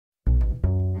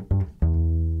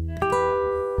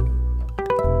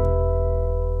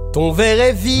Ton verre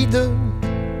est vide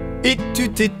et tu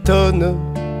t'étonnes,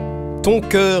 ton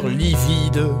cœur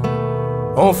livide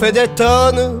en fait des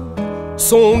tonnes.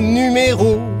 Son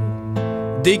numéro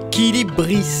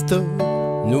d'équilibriste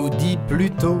nous dit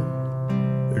plutôt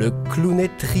le clown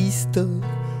est triste.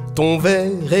 Ton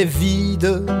verre est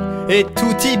vide et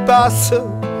tout y passe,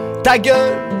 ta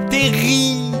gueule, tes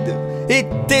rides et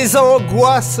tes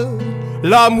angoisses.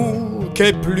 L'amour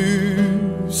qu'est plus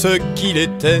ce qu'il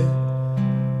était,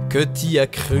 que t'y as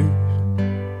cru,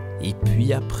 et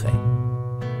puis après.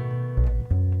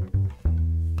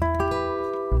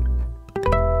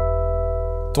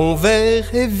 Ton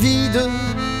verre est vide,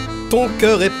 ton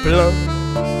cœur est plein,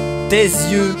 tes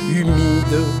yeux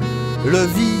humides le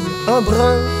vide un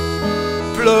brin,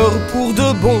 pleure pour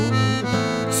de bon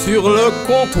sur le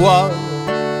comptoir,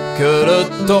 que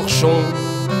le torchon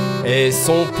est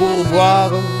son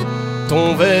pourboire.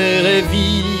 Ton verre est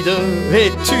vide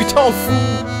et tu t'en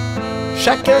fous,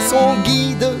 chacun son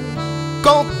guide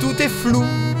quand tout est flou.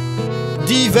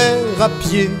 D'hiver à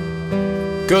pied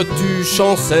que tu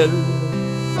chancelles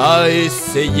à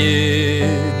essayer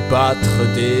de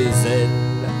battre des ailes.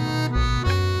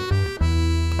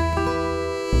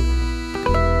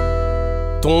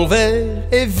 Ton verre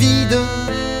est vide,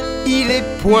 il est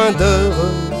point d'heure,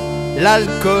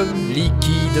 l'alcool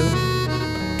liquide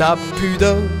ta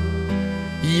pudeur.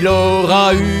 Il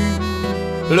aura eu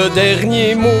le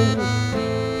dernier mot,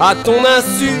 à ton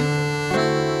insu,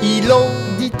 il en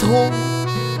dit trop.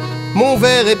 Mon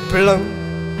verre est plein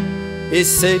et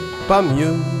c'est pas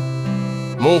mieux,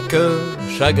 mon cœur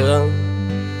chagrin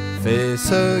fait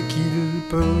ce qu'il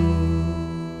peut.